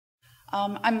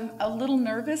I'm a little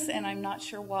nervous, and I'm not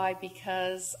sure why,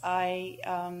 because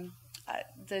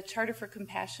the Charter for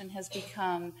Compassion has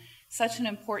become such an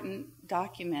important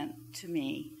document to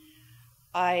me.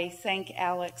 I thank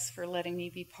Alex for letting me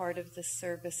be part of this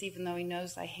service, even though he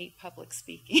knows I hate public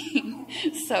speaking.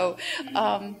 So,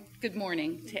 good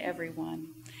morning to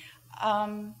everyone.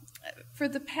 For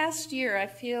the past year, I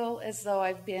feel as though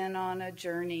I've been on a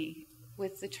journey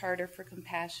with the Charter for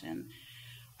Compassion.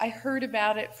 I heard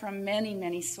about it from many,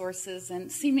 many sources,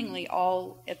 and seemingly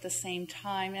all at the same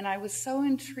time, and I was so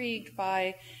intrigued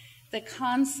by the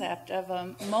concept of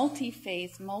a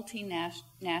multi-faith,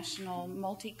 multinational,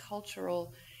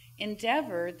 multicultural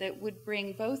endeavor that would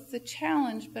bring both the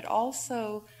challenge but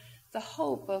also the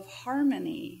hope of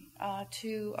harmony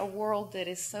to a world that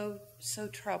is so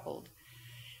troubled.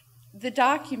 The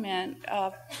document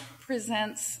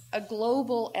presents a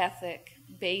global ethic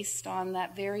based on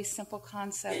that very simple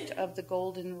concept of the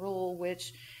Golden Rule,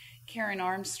 which Karen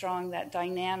Armstrong, that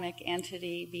dynamic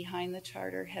entity behind the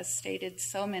Charter, has stated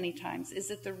so many times,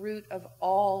 is at the root of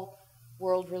all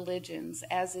world religions,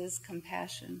 as is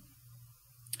compassion.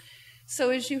 So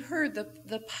as you heard,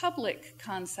 the public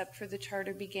concept for the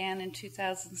Charter began in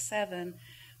 2007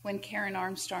 when Karen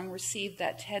Armstrong received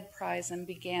that TED Prize and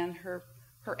began her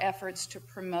efforts to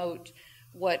promote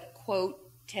what,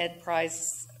 quote, TED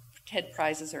Prizes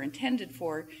are intended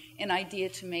for, an idea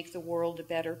to make the world a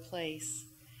better place.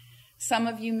 Some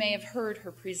of you may have heard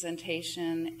her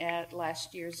presentation at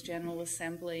last year's General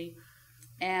Assembly,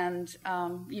 and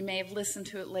you may have listened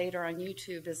to it later on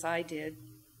YouTube, as I did.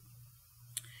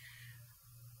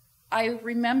 I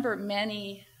remember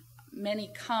many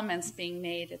comments being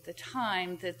made at the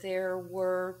time that there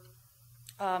were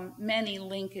many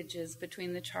linkages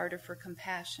between the Charter for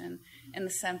Compassion and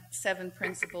the 7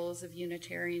 principles of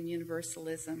Unitarian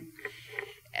Universalism.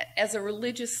 As a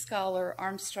religious scholar,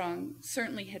 Armstrong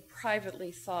certainly had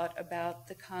privately thought about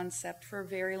the concept for a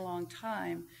very long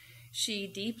time. She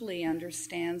deeply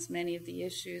understands many of the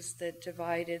issues that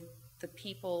divided the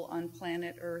people on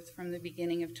planet Earth from the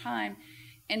beginning of time,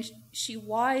 and she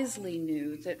wisely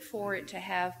knew that for it to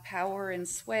have power and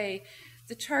sway,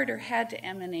 the Charter had to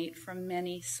emanate from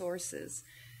many sources.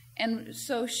 And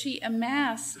so she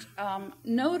amassed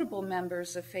notable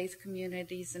members of faith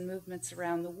communities and movements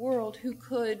around the world who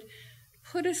could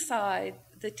put aside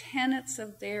the tenets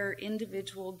of their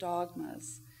individual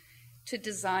dogmas to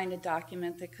design a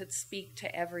document that could speak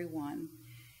to everyone.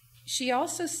 She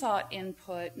also sought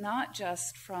input not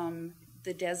just from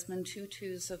the Desmond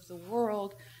Tutus of the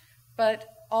world, but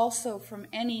also from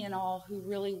any and all who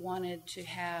really wanted to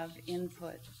have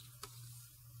input.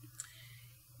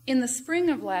 In the spring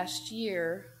of last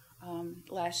year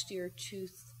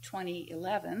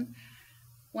 2011,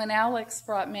 when Alex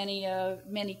brought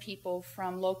many people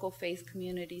from local faith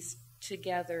communities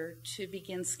together to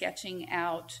begin sketching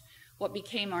out what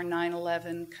became our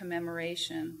 9/11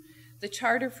 commemoration, the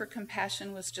Charter for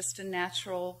Compassion was just a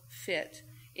natural fit.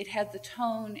 It had the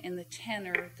tone and the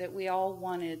tenor that we all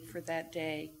wanted for that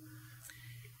day.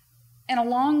 And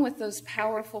along with those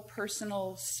powerful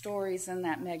personal stories and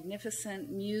that magnificent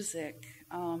music,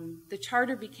 the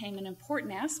Charter became an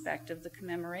important aspect of the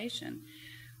commemoration.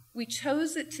 We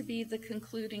chose it to be the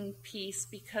concluding piece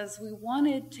because we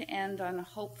wanted to end on a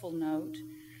hopeful note,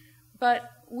 but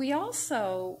we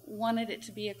also wanted it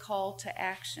to be a call to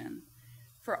action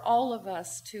for all of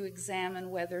us to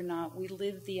examine whether or not we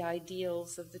live the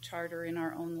ideals of the Charter in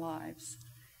our own lives.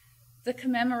 The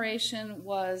commemoration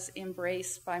was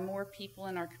embraced by more people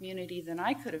in our community than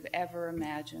I could have ever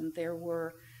imagined. There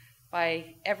were,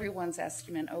 by everyone's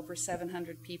estimate, over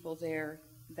 700 people there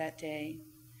that day.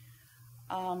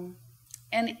 And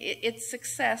its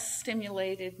success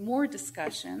stimulated more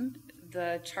discussion.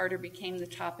 The Charter became the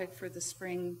topic for the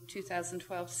spring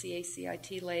 2012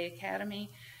 CACIT Lay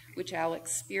Academy, which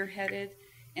Alex spearheaded.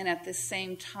 And at the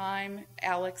same time,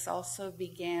 Alex also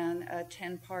began a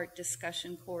 10-part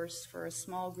discussion course for a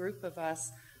small group of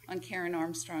us on Karen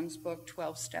Armstrong's book,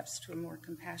 12 Steps to a More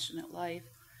Compassionate Life.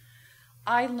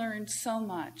 I learned so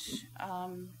much,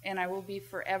 and I will be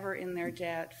forever in their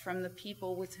debt, from the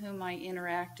people with whom I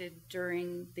interacted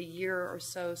during the year or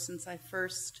so since I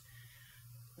first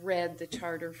read the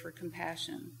Charter for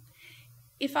Compassion.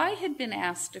 If I had been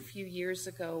asked a few years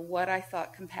ago what I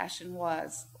thought compassion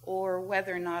was, or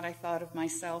whether or not I thought of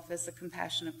myself as a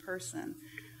compassionate person,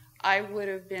 I would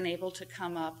have been able to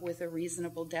come up with a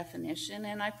reasonable definition,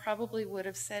 and I probably would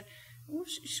have said, well,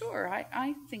 sure,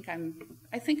 I think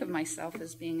of myself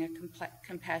as being a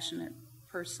compassionate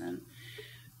person.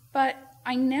 But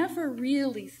I never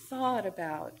really thought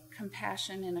about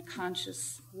compassion in a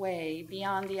conscious way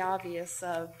beyond the obvious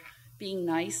of being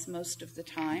nice most of the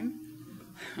time,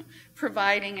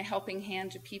 providing a helping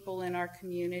hand to people in our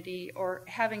community, or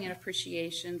having an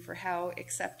appreciation for how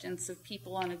acceptance of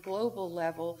people on a global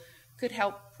level could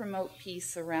help promote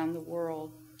peace around the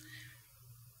world.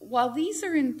 While these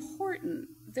are important,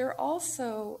 they're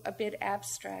also a bit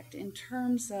abstract in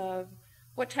terms of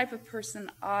what type of person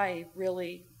I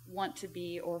really want to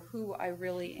be or who I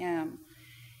really am.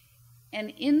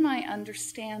 And in my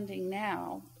understanding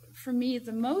now, for me,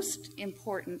 the most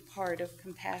important part of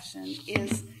compassion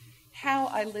is how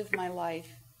I live my life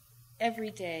every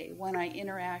day when I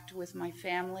interact with my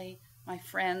family, my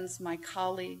friends, my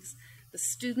colleagues, the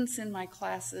students in my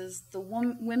classes, the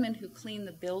women who clean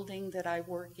the building that I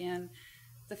work in,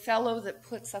 the fellow that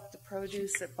puts up the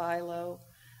produce at BILO.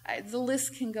 The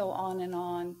list can go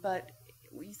on, but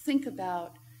you think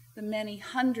about the many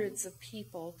hundreds of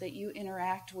people that you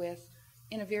interact with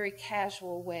in a very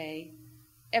casual way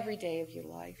every day of your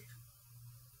life.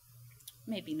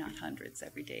 Maybe not hundreds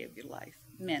every day of your life,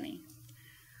 many.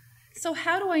 So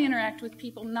how do I interact with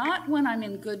people? Not when I'm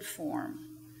in good form,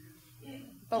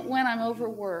 but when I'm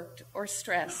overworked or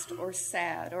stressed or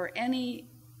sad or any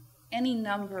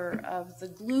number of the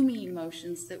gloomy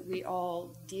emotions that we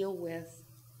all deal with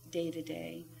day to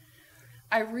day.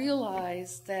 I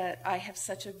realize that I have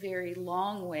such a very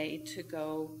long way to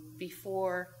go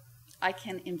before I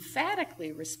can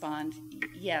emphatically respond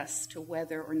yes to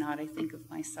whether or not I think of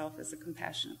myself as a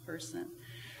compassionate person.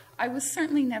 I was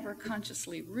certainly never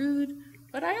consciously rude,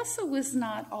 but I also was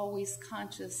not always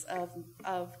conscious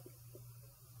of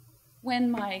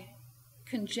when my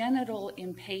congenital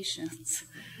impatience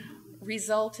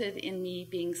resulted in me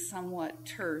being somewhat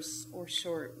terse or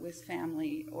short with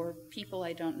family or people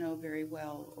I don't know very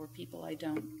well or people I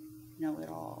don't know at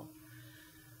all.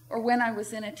 Or when I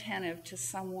was inattentive to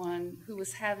someone who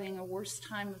was having a worse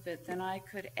time of it than I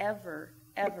could ever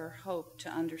hope to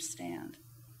understand.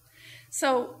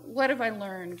 So what have I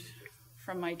learned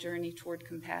from my journey toward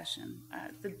compassion?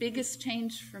 The biggest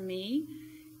change for me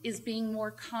is being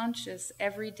more conscious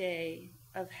every day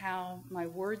of how my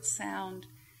words sound,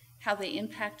 how they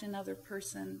impact another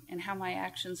person, and how my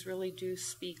actions really do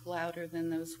speak louder than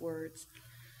those words.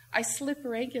 I slip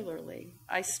regularly.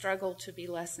 I struggle to be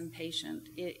less impatient.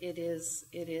 It is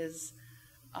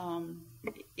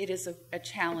a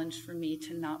challenge for me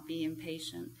to not be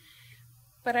impatient.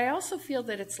 But I also feel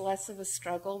that it's less of a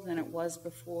struggle than it was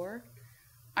before.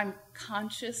 I'm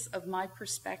conscious of my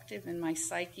perspective and my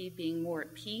psyche being more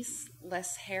at peace,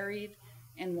 less harried,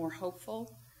 and more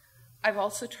hopeful. I've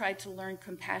also tried to learn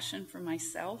compassion for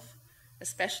myself,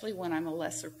 especially when I'm a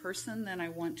lesser person than I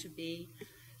want to be.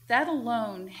 That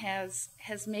alone has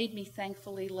made me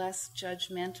thankfully less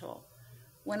judgmental.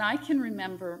 When I can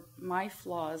remember my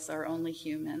flaws are only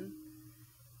human,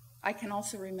 I can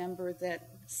also remember that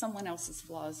someone else's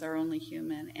flaws are only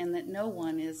human and that no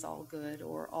one is all good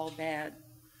or all bad.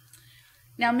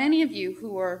 Now, many of you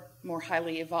who are more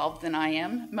highly evolved than I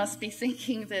am must be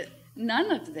thinking that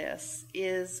none of this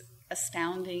is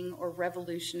astounding or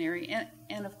revolutionary,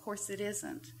 and of course it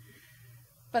isn't.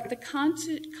 But the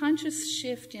conscious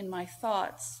shift in my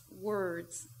thoughts,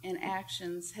 words, and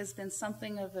actions has been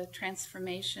something of a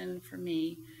transformation for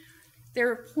me.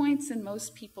 There are points in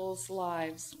most people's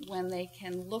lives when they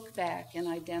can look back and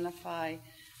identify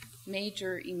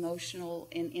major emotional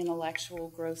and intellectual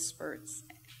growth spurts.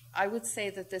 I would say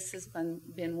that this has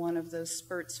been one of those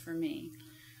spurts for me.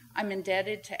 I'm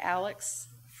indebted to Alex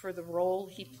for the role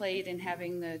he played in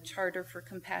having the Charter for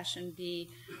Compassion be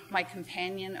my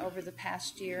companion over the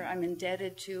past year. I'm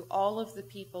indebted to all of the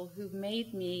people who've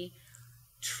made me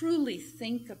truly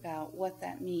think about what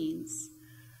that means.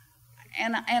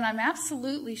 And I'm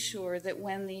absolutely sure that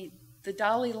when the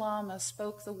Dalai Lama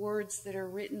spoke the words that are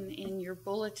written in your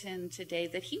bulletin today,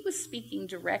 that he was speaking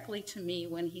directly to me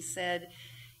when he said,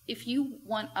 if you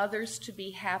want others to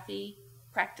be happy,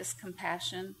 practice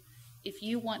compassion. If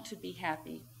you want to be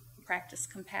happy, practice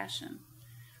compassion.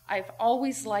 I've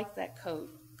always liked that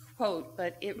quote,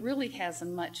 but it really has a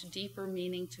much deeper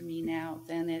meaning to me now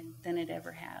than it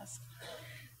ever has.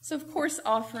 So, of course,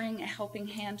 offering a helping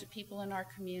hand to people in our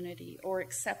community or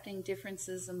accepting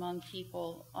differences among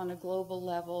people on a global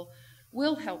level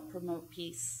will help promote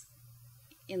peace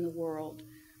in the world.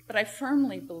 But I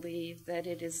firmly believe that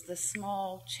it is the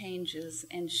small changes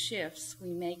and shifts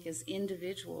we make as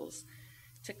individuals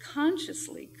to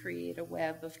consciously create a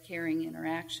web of caring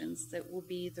interactions that will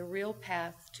be the real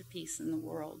path to peace in the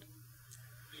world.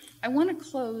 I want to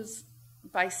close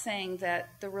by saying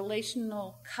that the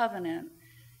relational covenant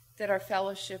that our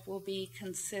fellowship will be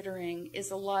considering is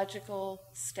a logical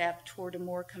step toward a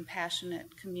more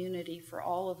compassionate community for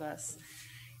all of us.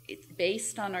 It's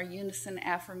based on our unison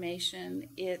affirmation.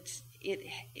 It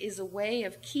is a way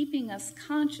of keeping us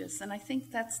conscious, and I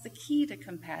think that's the key to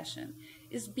compassion,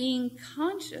 is being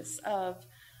conscious of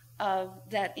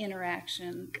that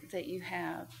interaction that you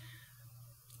have.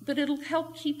 But it'll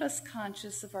help keep us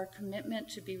conscious of our commitment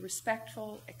to be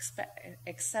respectful,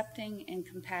 accepting, and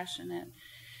compassionate.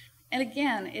 And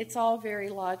again, it's all very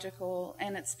logical,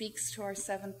 and it speaks to our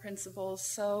 7 principles,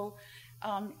 so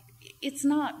it's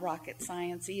not rocket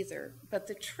science either. But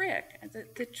the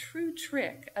true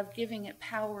trick of giving it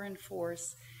power and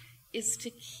force is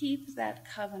to keep that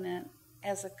covenant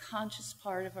as a conscious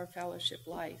part of our fellowship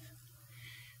life.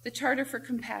 The Charter for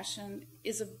Compassion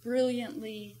is a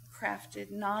brilliantly crafted,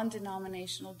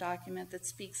 non-denominational document that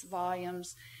speaks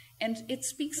volumes, and it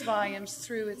speaks volumes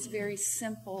through its very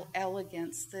simple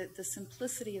elegance. The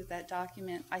simplicity of that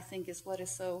document, I think, is what is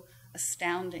so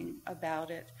astounding about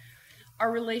it.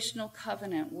 Our relational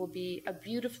covenant will be a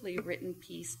beautifully written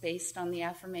piece based on the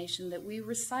affirmation that we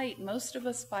recite, most of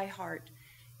us by heart,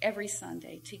 every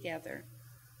Sunday together.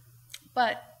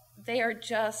 But they are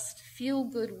just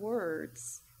feel-good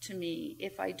words to me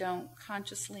if I don't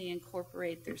consciously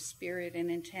incorporate their spirit and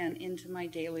intent into my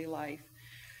daily life,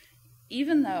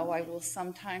 even though I will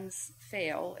sometimes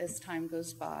fail as time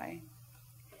goes by.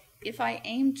 If I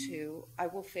aim to, I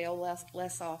will fail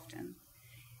less often.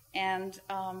 And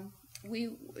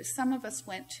some of us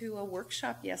went to a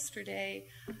workshop yesterday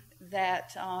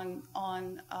that on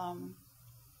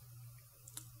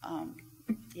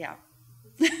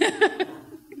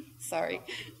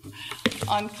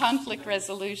conflict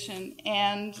resolution,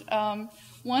 and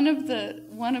one of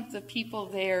the people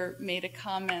there made a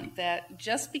comment that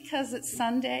just because it's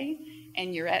Sunday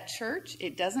and you're at church,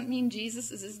 it doesn't mean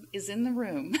Jesus is in the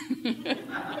room.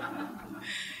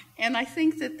 And I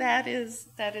think that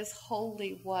is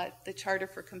wholly what the Charter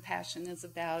for Compassion is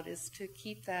about, is to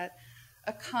keep that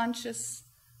a conscious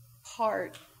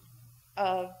part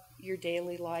of your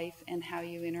daily life and how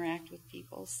you interact with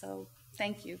people. So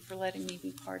thank you for letting me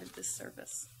be part of this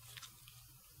service.